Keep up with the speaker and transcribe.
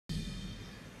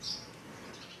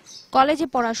কলেজে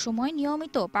পড়ার সময়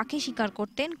নিয়মিত পাখি শিকার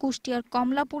করতেন কুষ্টিয়ার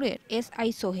কমলাপুরের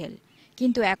এসআই সোহেল।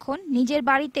 কিন্তু এখন নিজের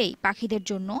বাড়িতেই পাখিদের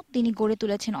জন্য তিনি গড়ে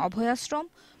তুলেছেন অভয়াশ্রম,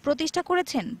 প্রতিষ্ঠা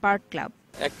করেছেন বার্ড ক্লাব।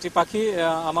 একটি পাখি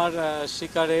আমার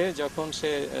শিকারে যখন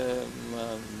সে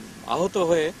আহত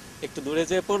হয়ে একটু দূরে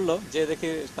যেয়ে পড়লো, যে দেখি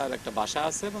তার একটা বাসা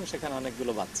আছে এবং সেখানে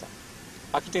অনেকগুলো বাচ্চা।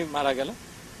 পাখিটি মারা গেল।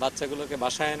 বাচ্চাগুলোকে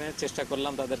বাসায় এনে চেষ্টা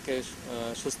করলাম তাদেরকে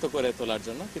সুস্থ করে তোলার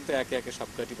জন্য, কিন্তু একে একে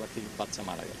সবকটি পাখি বাচ্চা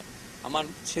মারা গেল। আমার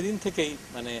সেদিন থেকেই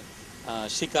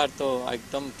শিকার তো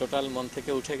একদম টোটাল মন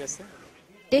থেকে উঠে গেছে।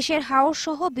 দেশের হাওর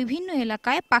সহ বিভিন্ন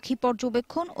এলাকায় পাখি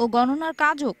পর্যবেক্ষণ ও গণনার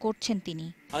কাজও করছেন তিনি।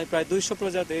 আমি প্রায় 200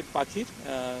 প্রজাতির পাখির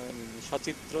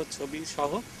সচিত্র ছবি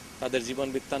সহ তাদের জীবন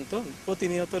বৃত্তান্ত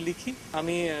প্রতিনিয়ত লিখি।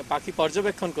 আমি পাখি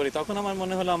পর্যবেক্ষণ করি, তখন আমার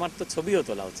মনে হলো আমার তো ছবিও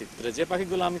তোলা উচিত। যে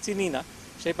পাখিগুলো আমি চিনি না,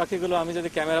 সেই পাখিগুলো আমি যদি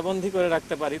ক্যামেরাবন্দি করে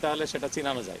রাখতে পারি তাহলে সেটা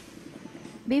চিনানো যায়।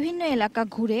 বিভিন্ন এলাকা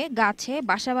ঘুরে গাছে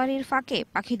বাসাবাড়ির ফাঁকে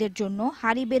পাখিদের জন্য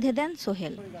হাড়ি বেঁধে দেন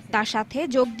সোহেল। তার সাথে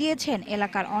যোগ দিয়েছেন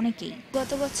এলাকার অনেকেই।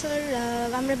 গত বছর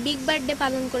আমরা বিগ বার্ড ডে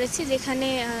পালন করেছি, যেখানে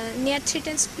নিয়ার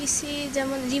থ্রেটেন্ড স্পিসি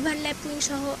যেমন রিভার ল্যাপুইং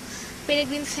সহ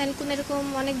পেরেগ্রিন ফ্যালকুন এরকম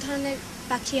অনেক ধরনের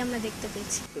পাখি আমরা দেখতে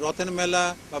পেয়েছি। রতেন মেলা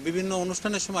বা বিভিন্ন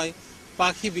অনুষ্ঠানের সময়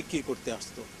পাখি বিক্রি করতে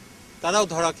আসতো, তারাও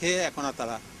ধরা খেয়ে এখন আর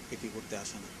তারা বিক্রি করতে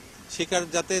আসে না। শিকার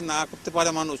যাতে না করতে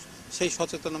পারে মানুষ, সেই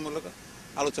সচেতনমূলক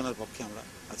আলোচনার পক্ষে আমরা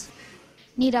আছি।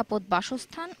 নিরাপদ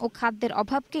বাসস্থান ও খাদ্যের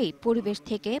অভাবকেই পরিবেশ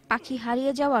থেকে পাখি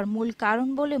হারিয়ে যাওয়ার মূল কারণ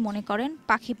বলে মনে করেন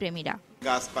পাখি প্রেমীরা।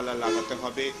 গাছপালা লাগাতে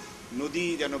হবে, নদী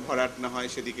যেন ভরাট না হয়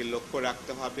সেদিকে লক্ষ্য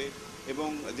রাখতে হবে, এবং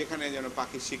যেখানে যেন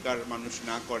পাখি শিকার মানুষ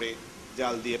না করে,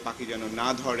 জাল দিয়ে পাখি যেন না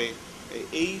ধরে,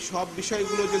 এই সব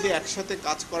বিষয়গুলো যদি একসাথে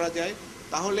কাজ করা যায়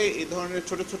তাহলে এই ধরনের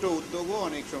ছোট ছোট উদ্যোগও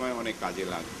অনেক সময় অনেক কাজে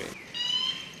লাগবে।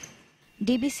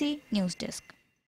 DBC news desk.